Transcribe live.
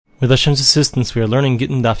With Hashem's assistance, we are learning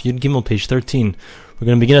Gittin Daf Yud Gimel, page 13. We're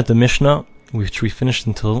going to begin at the Mishnah, which we finished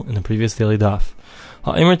until in the previous daily Daf.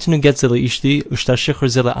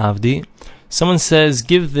 Someone says,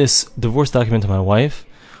 give this divorce document to my wife,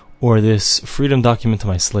 or this freedom document to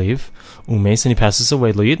my slave, and he passes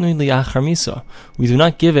away. We do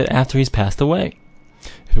not give it after he's passed away.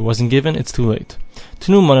 If it wasn't given, it's too late.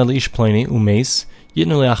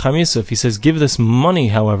 If he says, give this money,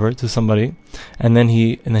 however, to somebody, and then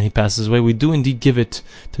he passes away, we do indeed give it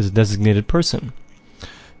to the designated person.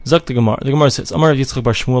 The Gemara says, Amar Rav Yitzchak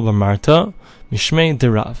bar Shmuel bar Marta, Mishmei de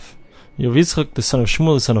Rav. Rav Yitzchak, the son of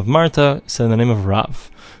Shmuel, the son of Marta, said in the name of Rav.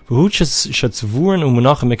 When is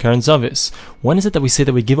it that we say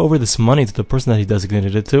that we give over this money to the person that he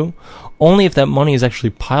designated it to? Only if that money is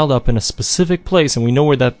actually piled up in a specific place and we know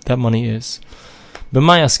where that money is.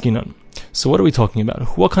 So what are we talking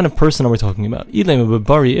about? What kind of person are we talking about? If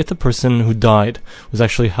the person who died was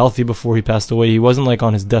actually healthy before he passed away, he wasn't like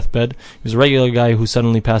on his deathbed, he was a regular guy who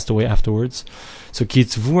suddenly passed away afterwards. So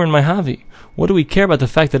kitzvur and mahavi. What do we care about the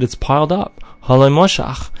fact that it's piled up?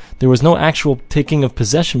 There was no actual taking of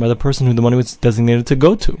possession by the person who the money was designated to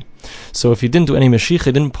go to. So if he didn't do any mashiach,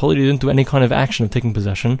 he didn't pull it, he didn't do any kind of action of taking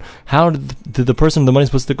possession, how did the person the money is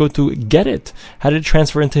supposed to go to get it? How did it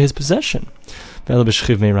transfer into his possession? So what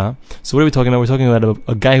are we talking about? We're talking about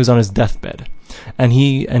a guy who's on his deathbed, and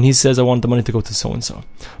he says, I want the money to go to so and so.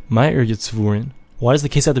 Why does the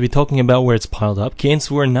case have to be talking about where it's piled up?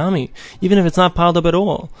 Even if it's not piled up at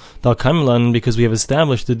all. Because we have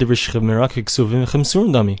established the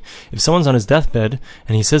if someone's on his deathbed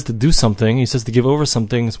and he says to do something, he says to give over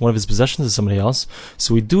something, one of his possessions to somebody else,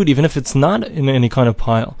 so we do it even if it's not in any kind of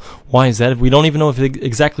pile. Why is that? If we don't even know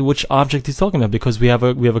exactly which object he's talking about, because we have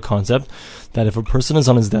a concept that if a person is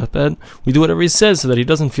on his deathbed, we do whatever he says so that he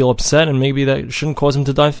doesn't feel upset, and maybe that shouldn't cause him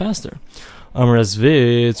to die faster. Amar Rav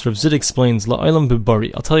Zid explains, La'olam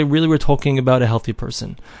bibari. I'll tell you, really we're talking about a healthy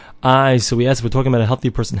person. So we ask, if we're talking about a healthy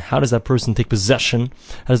person, how does that person take possession?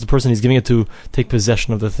 How does the person he's giving it to take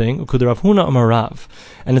possession of the thing? And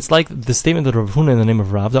it's like the statement of Rav Huna in the name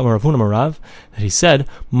of Rav, that he said,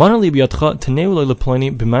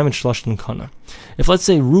 if let's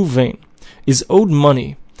say Ruvain is owed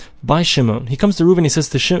money by Shimon, he comes to Reuven, he says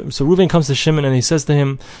to Shimon, so Reuven comes to Shimon and he says to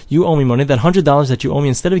him, you owe me money, that $100 that you owe me,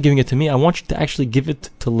 instead of giving it to me, I want you to actually give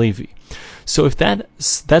it to Levi. So if that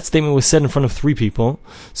statement was said in front of three people,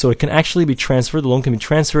 so it can actually be transferred, the loan can be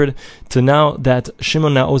transferred to now that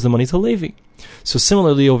Shimon now owes the money to Levi. So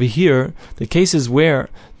similarly over here, the case is where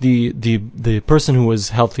the person who was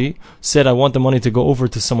healthy said, I want the money to go over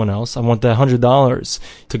to someone else. I want the $100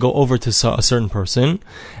 to go over to a certain person.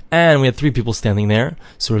 And we had three people standing there.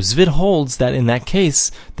 So Rav Zvid holds that in that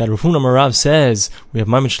case, that Rav Huna Marav says, we have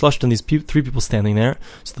Maimed Shlosh and these three people standing there.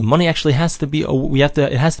 So the money actually has to be,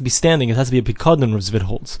 it has to be standing. It has to be a pikadon, Rav Zvid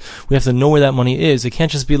holds. We have to know where that money is. It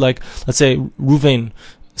can't just be like, let's say, Ruvain,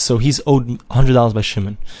 so he's owed $100 by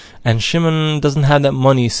Shimon, and Shimon doesn't have that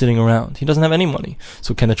money sitting around. He doesn't have any money.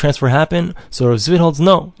 So can the transfer happen? So Rav Zvid holds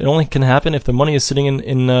no. It only can happen if the money is sitting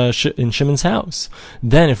in Shimon's house.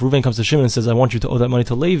 Then if Reuven comes to Shimon and says, I want you to owe that money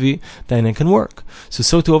to Levi, then it can work.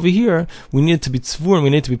 So too over here, we need it to be tzvur, and we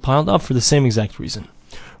need it to be piled up for the same exact reason.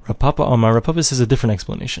 Rav Papa says a different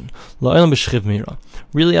explanation.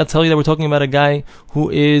 Really, I'll tell you that we're talking about a guy who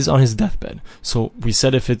is on his deathbed. So we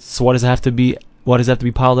said so why does it have to be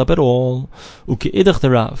piled up at all?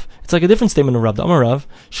 It's like a different statement of Rav.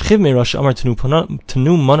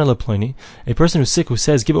 A person who's sick who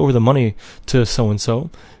says, give over the money to so-and-so,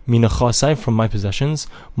 from my possessions,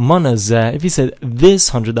 if he said this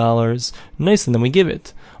 $100, nice, and then we give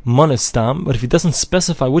it. But if he doesn't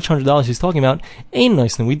specify which $100 he's talking about, ain't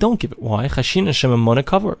nice, then we don't give it. Why?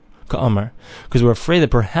 Because we're afraid that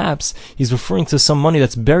perhaps he's referring to some money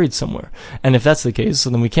that's buried somewhere, and if that's the case, so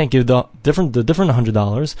then we can't give the different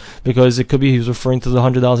 $100, because it could be he's referring to the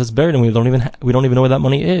 $100 that's buried, and we don't even know where that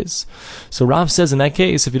money is. So Rav says in that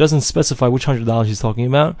case, if he doesn't specify which $100 he's talking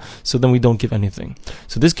about, so then we don't give anything.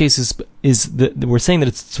 So this case we're saying that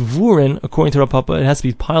it's tvurin, according to Rav Papa, it has to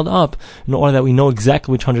be piled up in order that we know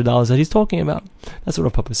exactly which $100 that he's talking about. That's what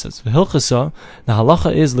Rav Papa says. The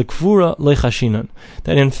halacha is lekvura lechashinan,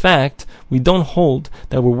 that in fact we don't hold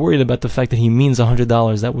that we're worried about the fact that he means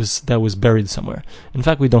 $100 that was buried somewhere. In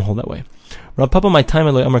fact, we don't hold that way. Rav Papa my time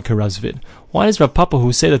Amar Rav Zvid. Why does Rav Papa,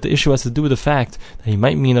 who say that the issue has to do with the fact that he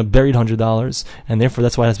might mean a buried $100 and therefore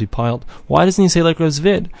that's why it has to be piled? Why doesn't he say like Rav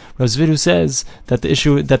Zvid? Rav Zvid, who says that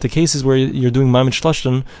the cases where you're doing Maimed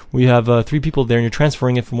Shloshton, where you have three people there and you're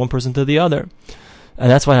transferring it from one person to the other,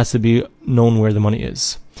 and that's why it has to be known where the money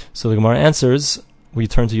is. So the Gemara answers. We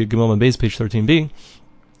turn to Yud Gimel and Beis, page 13b.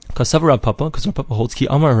 Kasav Rav Papa, because Rav Papa holds Ki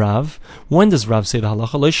Amar Rav. When does Rav say the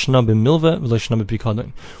halacha? Lo shna b'milva v'lo shna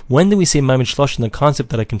b'pikadon. When do we say Ma'amid Shlosh in the concept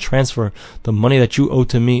that I can transfer the money that you owe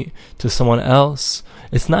to me to someone else?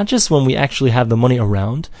 It's not just when we actually have the money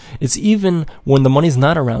around. It's even when the money's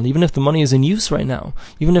not around, even if the money is in use right now,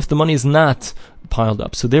 even if the money is not piled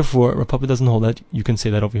up. So therefore, Rav Papa doesn't hold that. You can say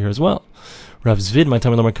that over here as well. Rav Zvid, my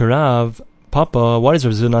time with Rav Papa, why does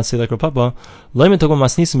Rav Zvid not say like Rav Papa? Because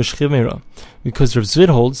Rav Zvid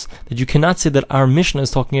holds that you cannot say that our Mishnah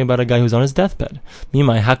is talking about a guy who's on his deathbed.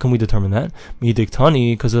 Mimai, how can we determine that?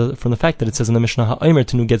 Because from the fact that it says in the Mishnah,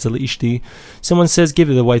 someone says, give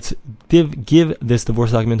this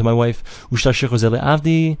divorce document to my wife,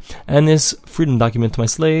 and this freedom document to my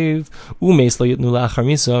slave,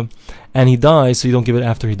 and he dies, so you don't give it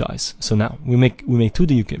after he dies. So now we make two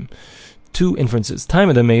diyukim, two inferences. Time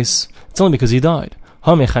of the mace, it's only because he died.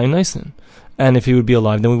 And if he would be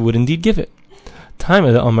alive, then we would indeed give it. Time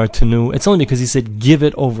of the Amar Tanu, it's only because he said give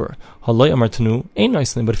it over. Haloi Amar Tanu ain't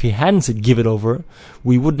nice, but if he hadn't said give it over,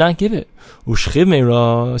 we would not give it.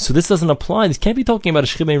 So this doesn't apply. This can't be talking about a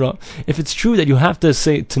shchiv meira. If it's true that you have to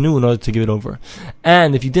say Tanu in order to give it over,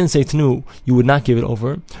 and if you didn't say Tanu, you would not give it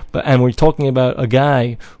over. And we're talking about a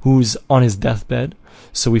guy who's on his deathbed.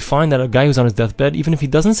 So we find that a guy who's on his deathbed, even if he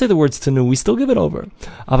doesn't say the words Tanu, we still give it over.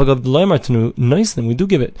 Tanu, nice, then we do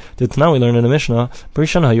give it. Now we learn in the Mishnah,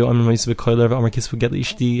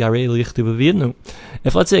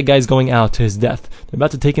 if let's say a guy's going out to his death, they're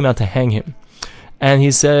about to take him out to hang him, and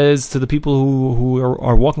he says to the people who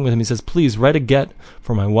are walking with him, he says, please write a get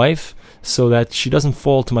for my wife so that she doesn't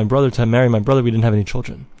fall to my brother to marry my brother. We didn't have any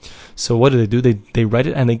children. So what do? They write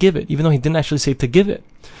it and they give it, even though he didn't actually say to give it.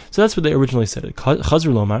 So that's what they originally said.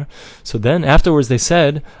 Chazru Lomar. So then afterwards they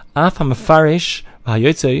said, Af hamafarish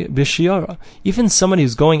v'hayotze b'shiyara. Even somebody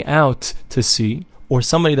who's going out to sea, or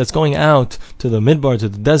somebody that's going out to the midbar, to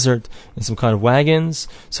the desert, in some kind of wagons,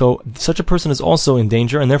 so such a person is also in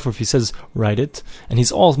danger, and therefore if he says, write it, and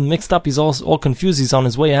he's all mixed up, he's all confused, he's on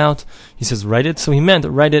his way out, he says, write it, so he meant,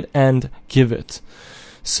 write it and give it.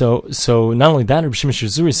 So not only that, Rabbi Shimon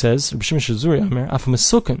Shizuri says,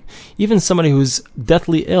 even somebody who's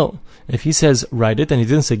deathly ill, if he says write it and he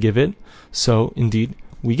didn't say give it, so indeed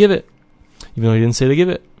we give it, even though he didn't say to give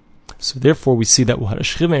it. So therefore we see that we'll have a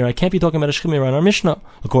shchiv meira. I can't be talking about a shchiv meira in our Mishnah,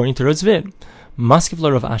 according to Rav Zvid. Maskiv la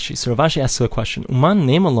Rav Ashi. So Rav Ashi asks a question. Uman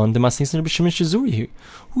name alon de masnis Rabbi Shimon Shizuri.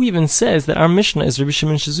 Who even says that our Mishnah is Rabbi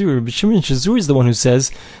Shimon Shizuri? Rabbi Shimon Shizuri is the one who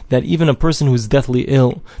says that even a person who is deathly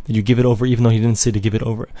ill, that you give it over, even though he didn't say to give it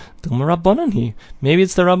over. Maybe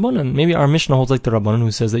it's the Rabbanan. Maybe our Mishnah holds like the Rabbanan,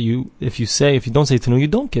 who says that if you don't say Tanu, you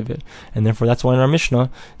don't give it, and therefore that's why in our Mishnah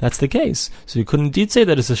that's the case. So you could indeed say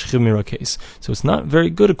that it's a shchiv meira case. So it's not very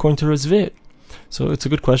good according to Rav Zvid. So it's a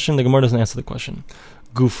good question. The Gemara doesn't answer the question.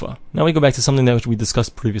 Gufa. Now we go back to something that we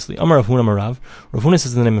discussed previously. Amar Rav Huna Amar Rav. Rav Huna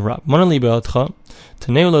says in the name of Rav.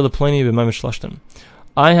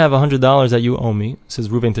 I have $100 that you owe me, says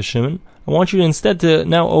Reuven to Shimon. I want you to instead to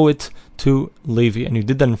now owe it to Levi. And you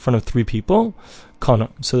did that in front of 3 people. Kana.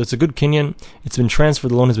 So it's a good kinyan. It's been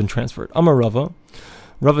transferred. The loan has been transferred. Amar Rava.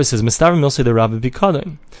 Rava says, Mistav Milse de Rabbi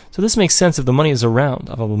Bikadin. So this makes sense if the money is around.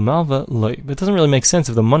 But it doesn't really make sense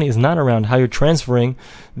if the money is not around, how you're transferring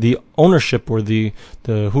the ownership or the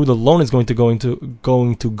who the loan is going to go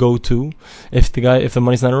to if the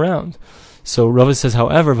money's not around. So Rava says,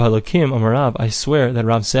 however, V'halakim Amarav, I swear that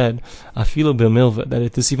Rav said, Afilu b'milva,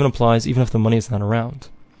 that this even applies even if the money is not around.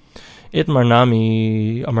 Itmar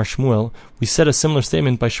Nami Amar Shmuel, we said a similar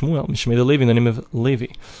statement by Shmuel, Mishmei Levi, in the name of Levi.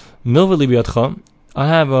 Milva Libiatcha, I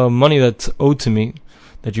have money that's owed to me,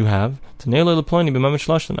 that you have. I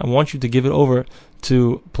want you to give it over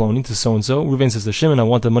to Ploni, to so-and-so. Reuven says to Shimon, I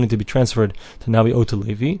want the money to be transferred to now be owed to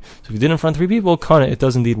Levi. So if you did it in front of 3 people, Kana, it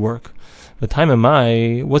does indeed work. The time am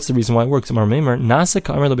I, what's the reason why it works?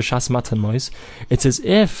 It's as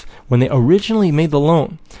if, when they originally made the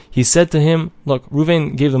loan, he said to him, look,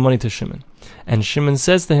 Reuven gave the money to Shimon. And Shimon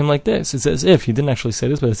says to him like this. It's as if, he didn't actually say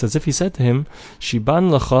this, but it's as if he said to him,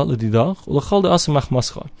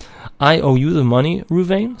 I owe you the money,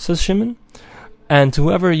 Reuven, says Shimon, and to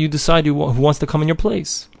whoever you decide who wants to come in your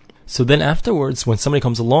place. So then afterwards, when somebody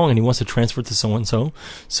comes along and he wants to transfer to so-and-so,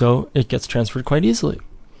 so it gets transferred quite easily.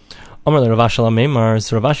 So Rav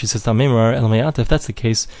Ashi says, if that's the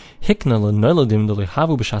case,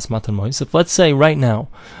 if let's say right now,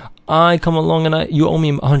 I come along and you owe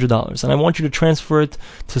me $100, and I want you to transfer it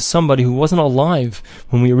to somebody who wasn't alive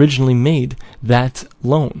when we originally made that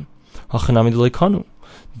loan,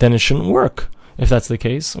 then it shouldn't work. if that's the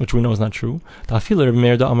case, which we know is not true. Even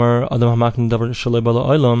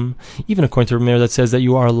according to Rav Meir that says that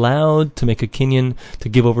you are allowed to make a kinyan to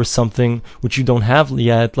give over something which you don't have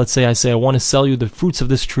yet. Let's say I want to sell you the fruits of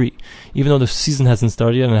this tree, even though the season hasn't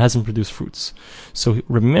started yet and it hasn't produced fruits. So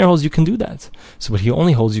Rav Meir holds you can do that. So, but he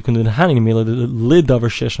only holds you can do the lid davar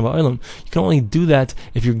shesh ba'olam. You can only do that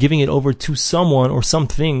if you're giving it over to someone or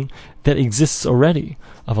something that exists already.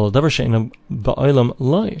 But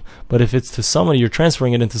if it's to somebody, you're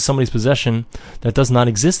transferring it into somebody's possession that does not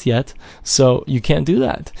exist yet, so you can't do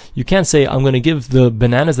that. You can't say, I'm going to give the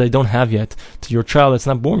bananas that I don't have yet to your child that's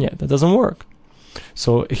not born yet. That doesn't work.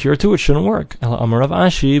 So here too, it shouldn't work. Amar Rav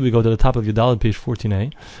Ashi, we go to the top of Yudalad, page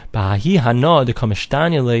 14a.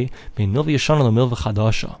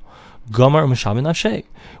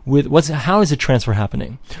 How is the transfer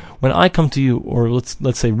happening? When I come to you, or let's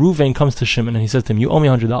say Ruvain comes to Shimon and he says to him, you owe me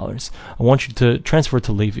 $100. I want you to transfer it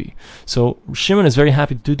to Levi. So Shimon is very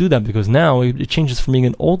happy to do that because now it changes from being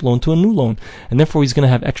an old loan to a new loan, and therefore he's going to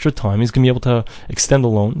have extra time. He's going to be able to extend the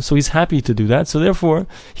loan. So he's happy to do that. So therefore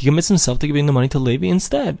he commits himself to giving the money to Levi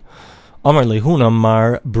instead. Amar Lehuna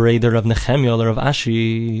Mar Breder of Nechemia Rav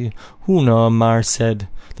Ashi. Huna Mar said,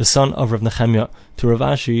 the son of Rav Nechemia, to Rav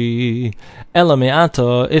Ashi, Ela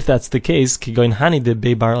me'ata, if that's the case, kigoin hani de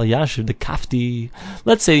beibar al yashiv de kafti.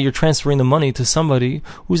 Let's say you're transferring the money to somebody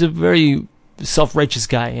who's a very self-righteous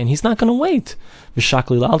guy, and he's not going to wait.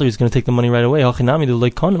 V'shakli l'alter, he's going to take the money right away. Hachinami de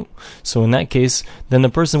leikanu. So in that case, then the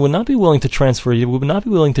person would not be willing to transfer it. He would not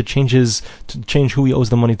be willing to change who he owes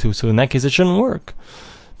the money to. So in that case, it shouldn't work.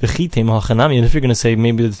 And if you're going to say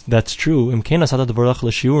maybe that's true, so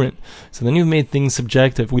then you've made things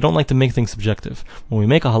subjective. We don't like to make things subjective. When we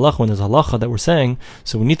make a halacha, when there's a halacha that we're saying,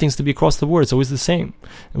 so we need things to be across the board. It's always the same.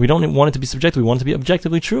 And we don't want it to be subjective. We want it to be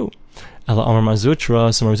objectively true. So Mar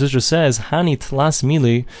Zutra says, Hani tlas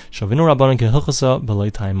mili shavinu rabbanan kehilchasa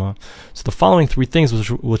b'lei taima. So the following three things,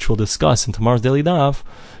 which we'll discuss in tomorrow's daily daf,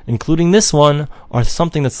 including this one, are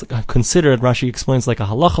something that's considered, Rashi explains, like a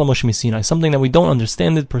halacha Moshe Misinai, something that we don't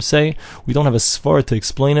understand it per se, we don't have a svar to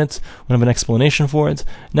explain it, we don't have an explanation for it.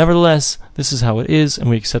 Nevertheless, this is how it is, and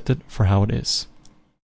we accept it for how it is.